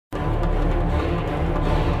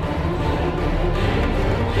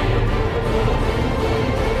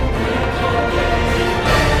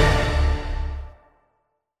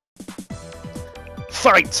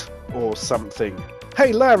Fight! Or something.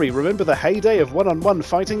 Hey Larry, remember the heyday of one-on-one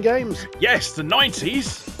fighting games? Yes, the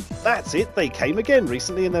 90s! That's it, they came again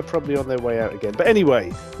recently and they're probably on their way out again. But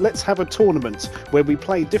anyway, let's have a tournament where we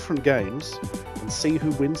play different games and see who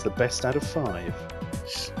wins the best out of 5.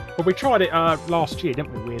 Well, we tried it last year,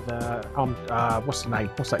 didn't we, with, what's the name?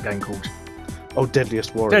 What's that game called? Oh,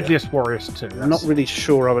 Deadliest Warrior. Deadliest Warriors 2. I'm not really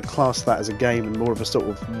sure I would class that as a game and more of a sort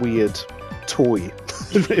of weird toy.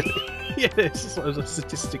 Really. Yeah, it's sort of a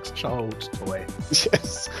statistics child's toy.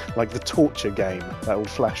 Yes, like the torture game, that old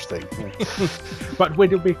Flash thing. Yeah. But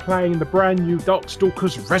we'll be playing the brand new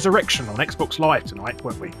Darkstalkers Resurrection on Xbox Live tonight,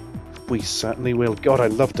 won't we? We certainly will. God, I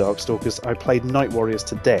love Darkstalkers. I played Night Warriors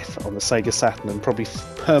to death on the Sega Saturn and probably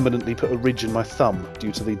permanently put a ridge in my thumb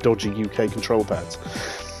due to the dodgy UK control pads.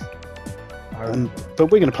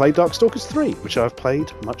 But we're going to play Darkstalkers 3, which I've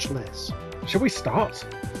played much less. Shall we start?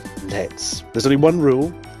 Let's. There's only one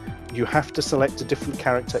rule. You have to select a different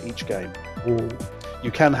character each game. Ooh. You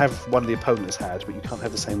can have one the opponent has had, but you can't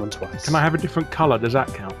have the same one twice. Can I have a different colour? Does that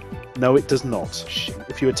count? No, it does not.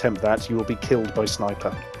 If you attempt that, you will be killed by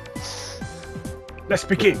sniper. Let's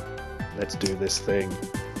begin. Let's do this thing.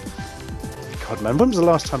 God, man, when was the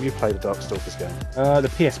last time you played a Darkstalkers game? The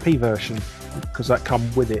PSP version, because that come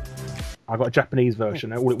with it. I got a Japanese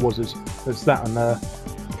version. All it was that and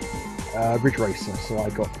Ridge Racer, so I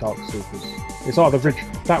got Darkstalkers. It's either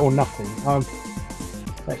that or nothing.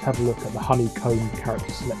 Let's have a look at the honeycomb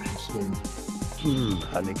character selection screen.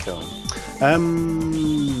 Honeycomb.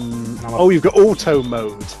 Oh, you've got auto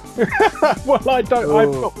mode. Well, I've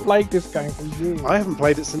not played this game for years. I haven't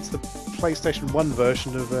played it since the PlayStation 1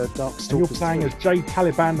 version of Darkstalkers. And you're playing as J.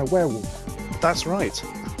 Taliban the werewolf. That's right.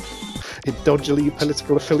 A dodgily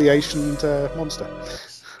political affiliation monster.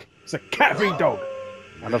 It's a cat-free dog.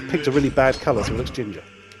 And I've picked a really bad colour, so it looks ginger.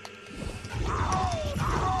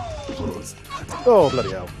 Oh, bloody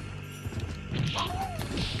hell.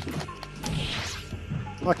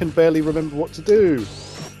 I can barely remember what to do.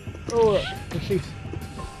 Oh, she's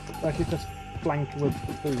just flanking with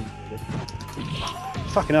food.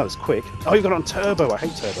 Fucking hell, it's quick. Oh, you've got it on turbo. I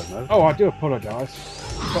hate turbo mode. Oh, I do apologise.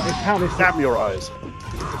 But apparently Damn your eyes.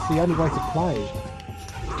 It's the only way to play.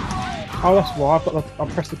 Oh, that's why I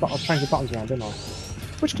pressed the button. I changed the buttons around, didn't I?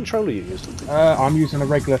 Which controller are you using? I'm using a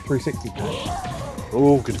regular 360 pad.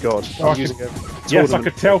 Oh, good God. Yes, I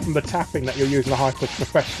could tell from the tapping that you're using a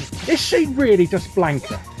hyper-professional. Is she really just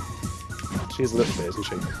Blanca? She is a little bit, isn't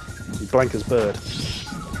she? She's Blanca's bird.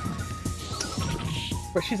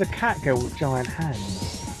 But she's a cat girl with giant hands.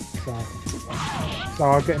 So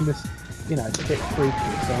I'm getting this, it's a bit freaky.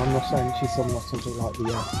 So I'm not saying she's something like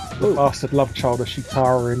the bastard love child of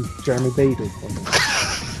Shitara and Jeremy Beadle.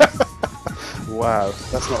 Wow,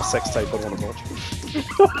 that's not a sex tape I want to watch.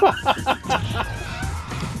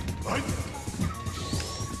 Right.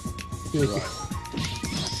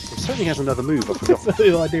 It certainly has another move, I forgot.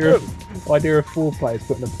 The idea of 4 players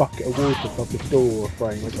putting a bucket of water above the door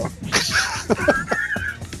frame with them.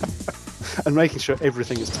 And making sure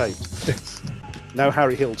everything is taped. Now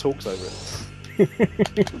Harry Hill talks over it.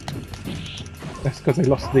 That's because they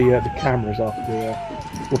lost the cameras after,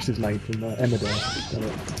 what's his name from Emmerdale.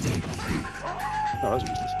 Oh, that's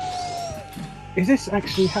useless. Is this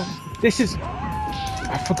actually this is...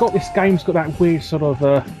 I forgot this game's got that weird sort of...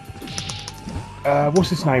 what's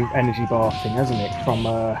his name? Energy bar thing, hasn't it? From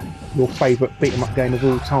your favourite beat-em-up game of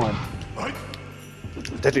all time.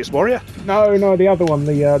 Deadliest Warrior? No, the other one.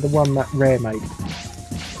 The one that Rare made.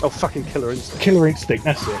 Oh, fucking Killer Instinct. Killer Instinct,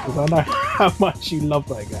 that's it. Because I know how much you love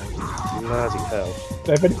that game. Bloody hell.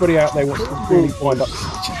 So if anybody out there wants to really wind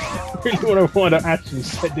up actually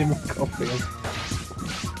send him a copy of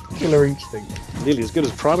Killer Instinct. Nearly as good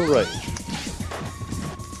as Primal Rage.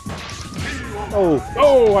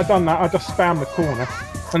 Oh, I done that. I just found the corner.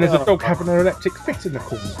 And there's a dog having an electric fit in the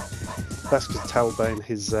corner. That's because Talbane,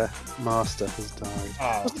 his master, has died.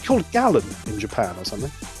 Oh. Wasn't he called Gallon in Japan or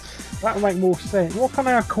something? That would make more sense. What kind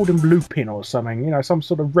of called him Lupin or something? Some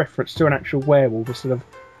sort of reference to an actual werewolf instead of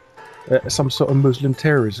some sort of Muslim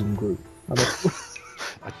terrorism group.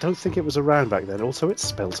 I don't think it was around back then. Also, it's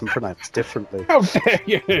spelt and pronounced differently. How dare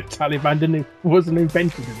you! Taliban wasn't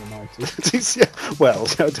invented in the 90s. Yeah, well,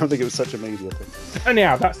 I don't think it was such a media thing.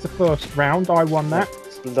 Anyhow, that's the first round. I won that.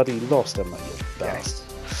 It's bloody lost, haven't they? Yes.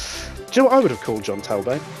 Do you know what I would have called John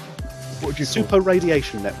Talbane? What would you call Super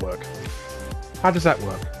Radiation Network. How does that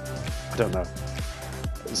work? I don't know.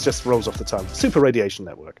 It just rolls off the tongue. Super Radiation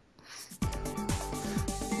Network.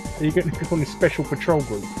 Are you going to call this special patrol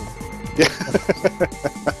group? Yeah.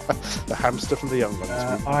 The hamster from the Young Ones.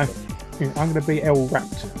 I'm going to be El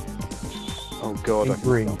Raptor. Oh God, I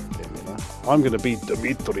green. I'm going to be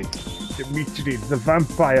Dimitri. to meet you, the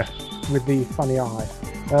vampire with the funny eye.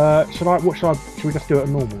 Should we just do it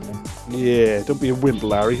normal then? Yeah, don't be a wimp,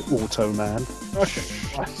 Larry. Auto man.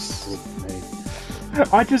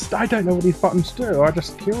 I don't know what these buttons do. I'm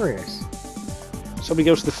just curious. Shall we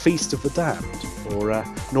go to the Feast of the Damned or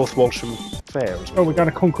North Walsham Fair? Oh, we're going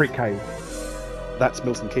to Concrete Cave. That's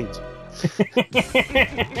Milton Keynes.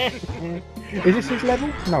 Is this his level?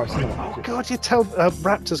 No, it's not. Oh God, you tell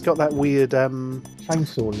Raptor's got that weird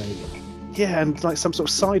chainsaw level. Yeah, and like some sort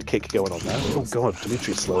of sidekick going on there. Oh God,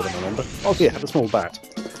 Dimitri's slower than I remember. Oh yeah, have a small bat.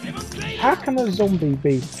 How can a zombie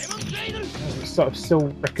be sort of still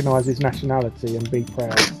recognise his nationality and be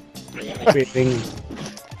proud? Being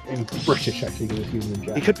British, actually, with his Union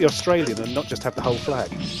Jack. He could be Australian and not just have the whole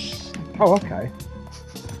flag. Oh, okay.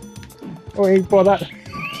 Oh, well, that.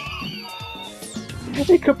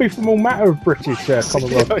 He could be from all matter of British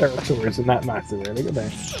Commonwealth territories in that matter, really, couldn't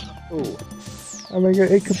he? Oh. I mean,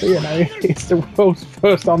 it could be, you know, it's the world's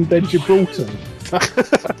first undead Gibraltar.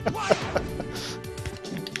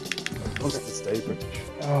 Wants to stay British.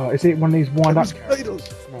 Oh, is it one of these wind-up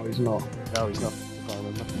characters? No, he's not. No, he's not. If I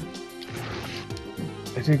remember.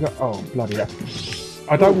 Has he got? Oh, bloody hell!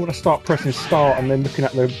 I don't want to start pressing start and then looking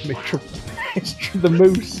at the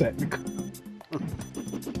moveset.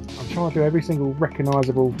 I'm trying to do every single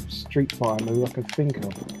recognisable Street Fighter move I can think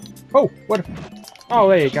of. Oh, what? Oh,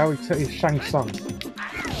 there you go. He's Shang Tsung.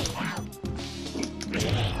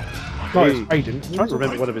 No, it's Aiden. I'm trying to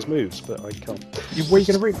remember one of his moves, but I can't. Were you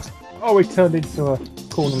going to read? Oh, he turned into a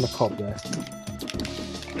corn on the cob there.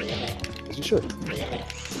 As you should.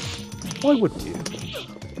 Why wouldn't you?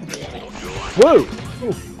 Whoa!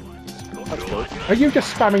 Ooh. That's cool. Are you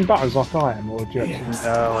just spamming buttons like I am, or do you actually...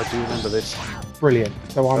 No, I do remember this. Brilliant.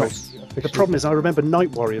 So I'm the problem is I remember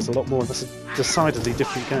Night Warriors a lot more, and that's a decidedly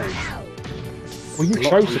different game. Well, you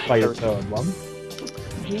chose to play the third one.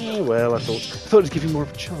 Yeah, well, I thought it'd give you more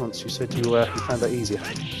of a chance. You said you found that easier.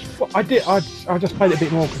 Well, I did. I just played it a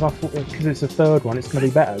bit more because I thought because it's the third one, it's going to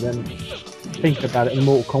be better. Then thinking about it in the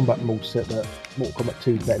Mortal Kombat rule set, that Mortal Kombat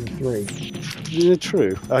 2 is better than 3. Yeah,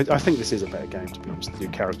 true. I think this is a better game, to be honest. The new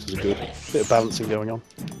characters are good. A bit of balancing going on.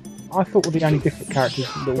 I thought all the only different characters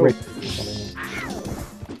were red.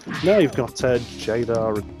 Now you've got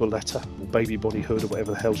Jadar and Boletta, or Baby Bonnie Hood, or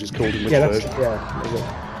whatever the hell she's called in which version.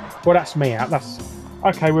 Yeah. Well, that's me out. That's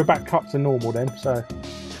okay. We're back up to normal then. So.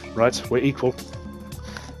 Right, we're equal.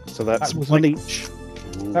 So that's one each.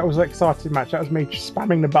 That was an exciting match. That was me just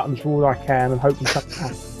spamming the buttons for all I can and hoping something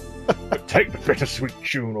happens. Take the bittersweet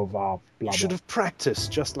tune of our blood. You should have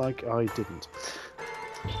practiced, just like I didn't.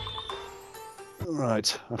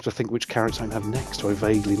 Right, I have to think which character I can have next, I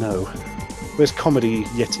vaguely know. Where's Comedy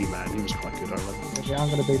Yeti Man? He was quite good, I remember. Yeah, I'm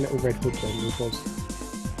going to be Little Red Hood then,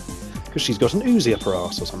 because she's got an Uzi up her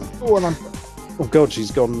arse or something. Oh, and oh God,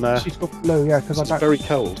 she's gone... she's got blue, yeah, because I don't... very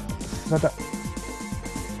cold. I don't...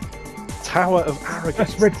 Tower of Arrogance.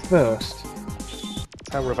 That's red first.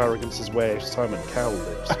 Tower of Arrogance is where Simon Cowell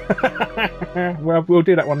lives. Well, we'll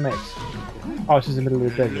do that one next. Oh, this is in the middle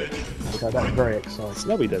of the desert. Okay, that's very exciting.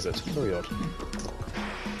 Snowy desert. Very odd.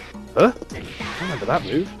 Huh? I remember that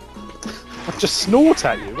move. I just snort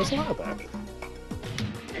at you. What's that about?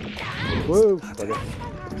 Whoa, bugger.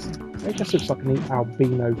 It just looks like an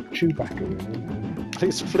albino Chewbacca, really. I think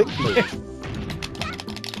it's a flick move.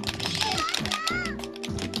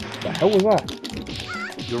 What the hell was that?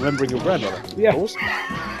 You're remembering your grandmother? Yeah. Of course.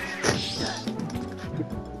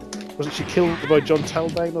 Wasn't she killed by John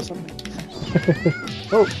Talbane or something?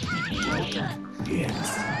 Oh.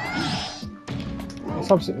 Yes.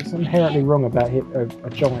 There's inherently wrong about a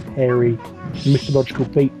giant, hairy, mythological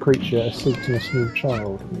beak creature assaulting a small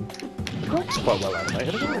child. That's quite well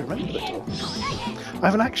animated. I don't remember it all. I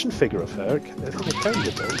have an action figure of her. I think I found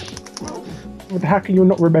the dog. Well, how can you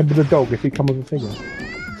not remember the dog if you come with a figure?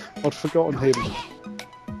 I'd forgotten him.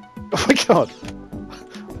 Oh my God!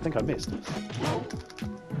 I think I missed.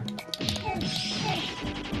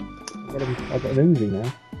 I've got an Uzi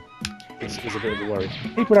now. This is a bit of a worry.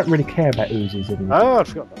 People don't really care about Uzis anymore. Oh, I'd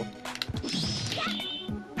forgotten that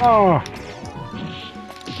one. Oh!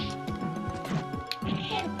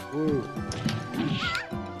 Woo.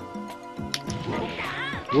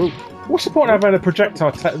 Woo. What's the point of having a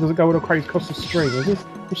projectile that doesn't go all crazy across the stream?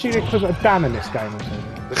 Is she the equivalent of Dan in this game or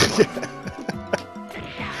something?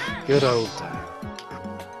 Good old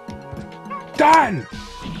Dan!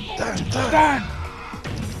 Dan! Dan!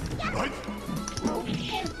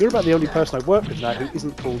 You're about the only person I've worked with now who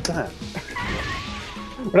isn't called Dan.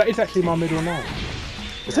 Well, that is actually my middle name.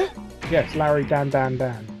 Is it? Yes, Larry Dan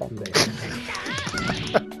Bundy.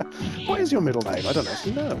 What is your middle name? I don't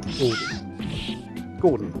actually know. Gordon.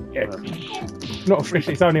 Gordon. Yeah. Not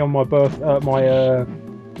officially. It's only on my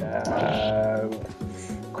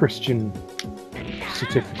Christian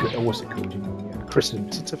certificate, or what's it called? You know, yeah.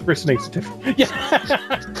 Christian certificate. Christening certificate. Yeah.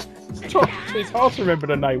 It's hard to remember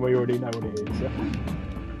the name when you already know what it is.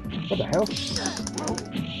 What the hell?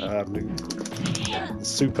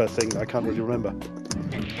 Super thing I can't really remember.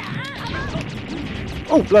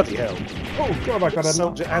 Oh bloody hell! Oh god, I got a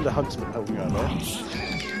soldier and a huntsman helping out there.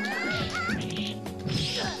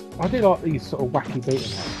 I do like these sort of wacky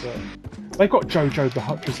beating ups, but they've got JoJo the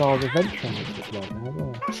Bizarre Adventure on this like now as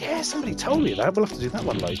well. Yeah, somebody told me that. We'll have to do that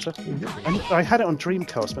one later. I had it on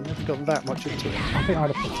Dreamcast, but never got that much into it. I think I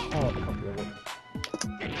had a pirate copy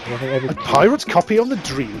of it. A pirate's copy on the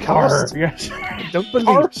Dreamcast? Yes. I don't believe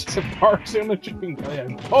it. Pirates on the Dreamcast. Yeah,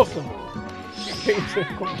 impossible. It's a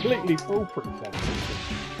completely foolproof.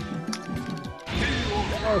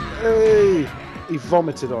 Hey! He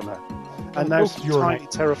vomited on her. And now some you're tiny,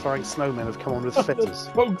 terrifying snowmen have come on with feathers.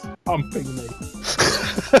 The dog's humping me.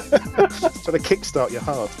 Trying to kickstart your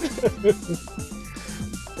heart.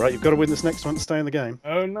 Right, you've got to win this next one to stay in the game.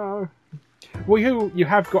 Oh no. Well, you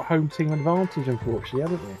have got home team advantage, unfortunately,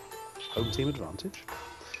 haven't you? Home team advantage?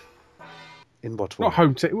 In what way? Not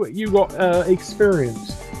home team. You got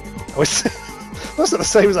experience. Oh, that's not the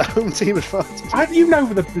same as a home team advantage. You know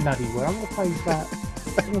the bloody word. I'm going to play that.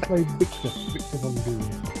 I'm going to play Victor Von Doom.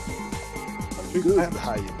 Good.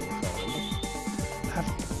 I have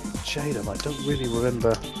Jada, but I don't really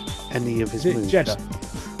remember any of his moves. Jeddah?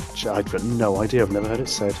 I've got no idea. I've never heard it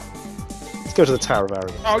said. Let's go to the Tower of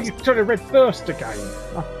Aragon. Oh, you're trying to Red Thirst again.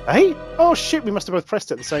 Hey? Oh shit, we must have both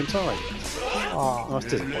pressed it at the same time. Oh, that's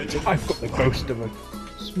disappointing. I've got the ghost of a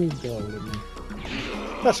small girl in me.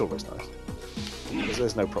 That's always nice.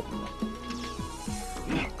 There's no problem there.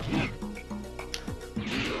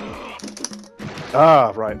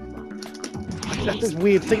 Ah, right. That's this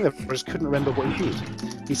weird thing that I just couldn't remember what he did.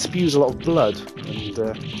 He spews a lot of blood and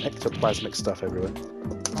ectoplasmic stuff everywhere.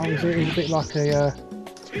 Oh, he's a bit like a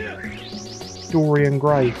Dorian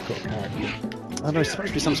Gray sort of character. I know, he's supposed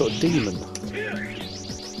to be some sort of demon.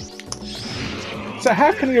 So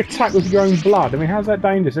how can you attack with your own blood? I mean, how's that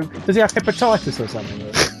dangerous? Does he have hepatitis or something?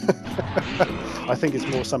 I think it's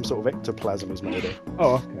more some sort of ectoplasm he's made of.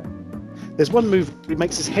 Oh, okay. There's one move, it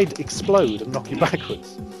makes his head explode and knock you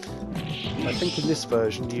backwards. I think in this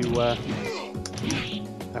version you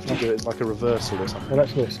have to do it as like a reversal or something. Well,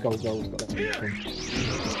 that's where Skullgirl's got that from.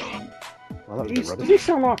 Well, that was a bit rubbish. Does he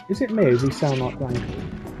sound like... Is it me or does he sound like Blanca?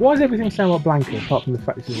 Why does everything sound like Blanca apart from the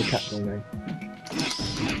fact this is a Capcom game?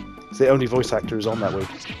 It's the only voice actor who's on that week.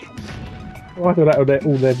 Well, I thought that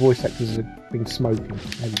all their voice actors have been smoking.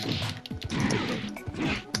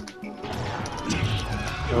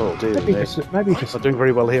 Oh dear, maybe just not doing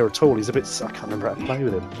very well here at all. He's a bit... I can't remember how to play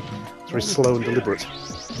with him. It's very slow and deliberate.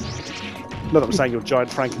 Not that I'm saying your giant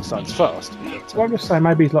Frankenstein's fast. But, well, I'm just saying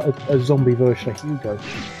maybe he's like a zombie version of Hugo.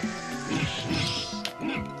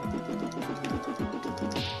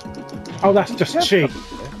 Oh, that's just cheap.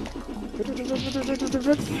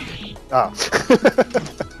 Ah.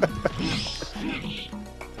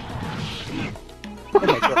 Oh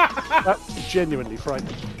my god, that's genuinely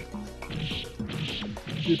frightening.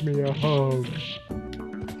 Give me a hug.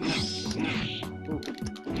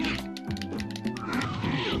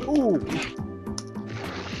 Ooh.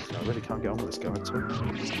 I really can't get on with this guy at all.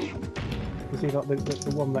 Is he like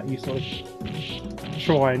the one that you sort of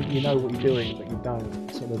try and you know what you're doing but you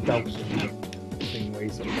don't? Sort of Dawson thing where you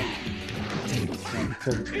sort of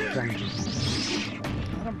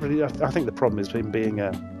I don't really. I think the problem is him being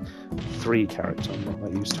a 3 character. I'm not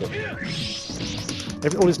that used to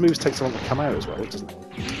it. All his moves take so long to come out as well, doesn't it?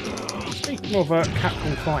 Speaking of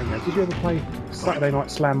Capcom fighting games, did you ever play Saturday Night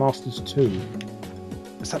Slam Masters 2?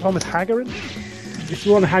 Is that the one with Hagar in? It's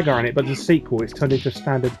the one with Hagar in it, but the sequel, it's turned into a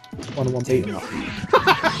standard one-on-one beat up.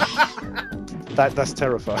 That's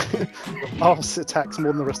terrifying. Arse attacks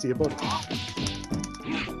more than the rest of your body.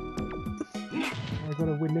 I've got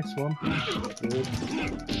to win this one.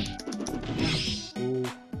 Ooh.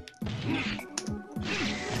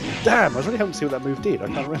 Damn, I was really hoping to see what that move did. I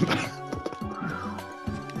can't remember.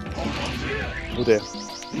 Oh dear.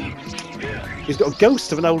 He's got a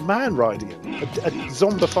ghost of an old man riding him. A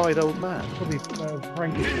zombified old man. Probably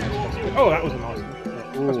Frankenstein. Oh, that was a nice one.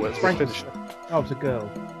 Oh, it's Frankenstein. Oh, it's a girl.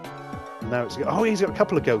 Now it's he's got a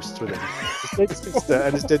couple of ghosts with him. His dead sister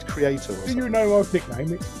and his dead creator. Do you know my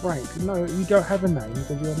nickname? It's Frank. No, you don't have a name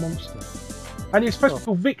because you're a monster. And you're supposed to be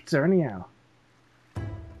called Victor anyhow.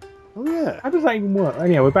 Oh yeah. How does that even work?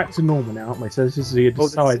 Anyhow, we're back to normal now, aren't we? So this is the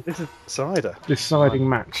this is a decider. Deciding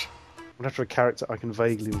match. I'm after a character I can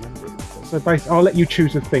vaguely remember. So basically, I'll let you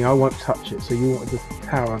choose a thing. I won't touch it. So you wanted the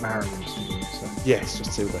Tower of Arrogance. So. Yes,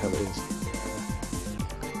 just see what the hell it is.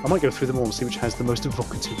 I might go through them all and see which has the most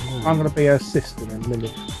evocative name. I'm going to be her sister then,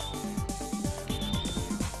 Lilith.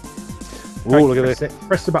 Oh, look at this.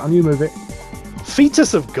 Press the button, you move it.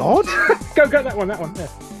 Fetus of God? Go, that one, yeah.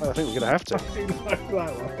 I think we're going to have to. I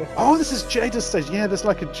like that one. Oh, this is Jada's stage. Yeah, there's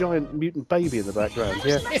like a giant mutant baby in the background.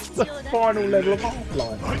 Yeah. It's the final level of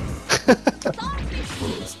Half-Life.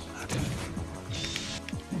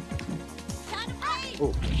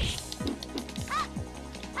 Oh.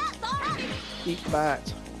 Eat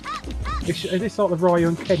that. Is this like the Ryu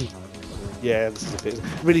and Kenny? Yeah, this is a bit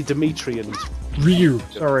really Demetrian. Ryu.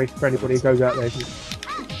 Sorry for anybody who goes out there.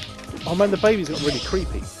 Oh man, the baby's got really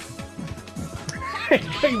creepy.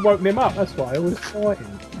 He woke him up, that's why I was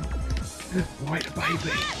fighting. Wait, the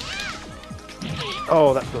baby.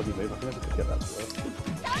 Oh, that bloody move. I can never get that to work.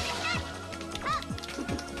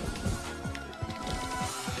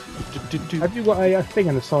 Have you got a thing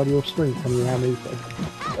on the side of your screen telling you how many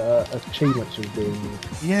achievements you're doing?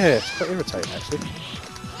 Yeah, it's quite irritating actually.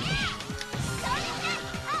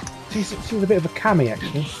 She's a bit of a cammy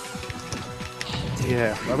actually.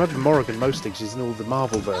 Yeah, I remember Morrigan mostly because she's in all the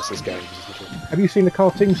Marvel vs. games. Have you seen the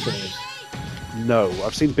cartoon series? No,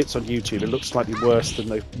 I've seen bits on YouTube. It looks slightly worse than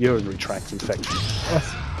the urinary tract infection.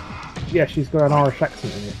 Yeah, she's got an Irish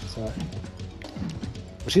accent in it. So.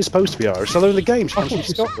 Well, she's supposed to be Irish, although in the game she comes from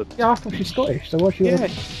Scotland. Yeah, I thought she's Scottish. So why she? Yeah,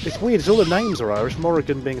 it's weird. It's all the names are Irish.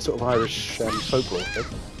 Morrigan being a sort of Irish folklore thing.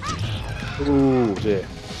 Oh dear.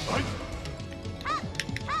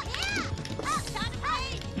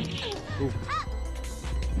 Ooh.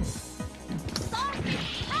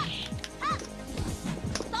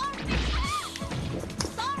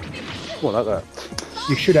 Well, like that.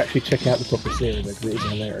 You should actually check out the proper series because it is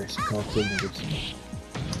hilarious. The cartoon is.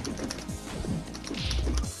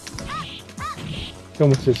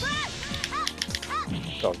 Kilometers.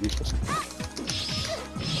 Oh, useless.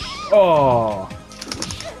 Oh.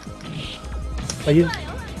 Are you?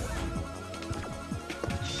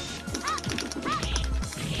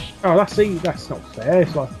 Oh, that's not fair.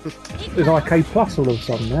 It's like there's IK plus all of a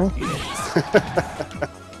sudden now.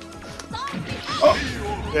 Oh.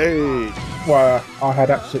 Hey. Well, I had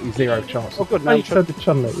absolutely zero chance. Oh, good. Now you turned the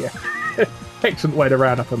Chun-Li, yeah. Excellent way to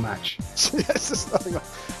round up a match. It's just nothing like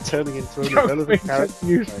turning into an irrelevant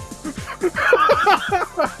character.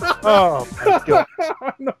 Oh my god!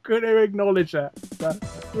 I'm not going to acknowledge that.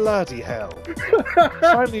 Bloody hell!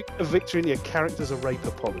 Finally, a victory in your character's a rape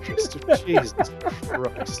apologist. Jesus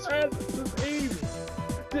Christ!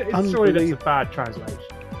 Surely that's a bad translation.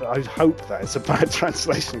 I hope that it's a bad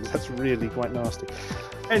translation because that's really quite nasty.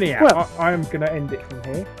 Anyhow, well, I am going to end it from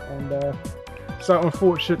here. And so,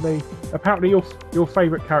 unfortunately, apparently your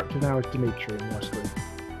favourite character now is Dimitri in my screen.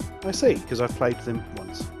 I see, because I've played them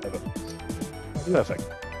once. Ever. Perfect.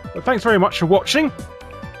 Well, thanks very much for watching.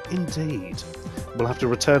 Indeed. We'll have to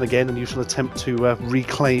return again and you shall attempt to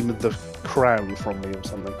reclaim the crown from me or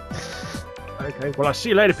something. Okay, well, I'll see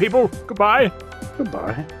you later, people. Goodbye.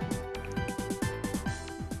 Goodbye.